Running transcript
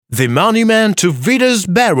The monument to Vitus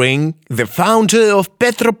Bering, the founder of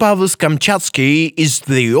Petropavlovsk-Kamchatsky, is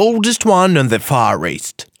the oldest one on the Far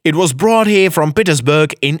East. It was brought here from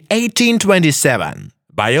Petersburg in 1827.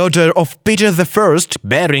 By order of Peter I,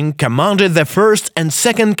 Bering commanded the first and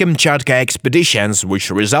second Kamchatka expeditions,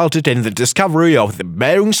 which resulted in the discovery of the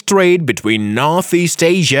Bering Strait between Northeast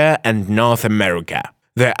Asia and North America.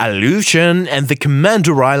 The Aleutian and the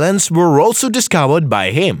Commander Islands were also discovered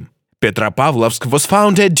by him. Petropavlovsk was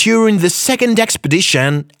founded during the second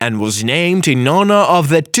expedition and was named in honor of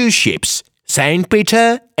the two ships, St.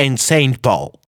 Peter and St. Paul.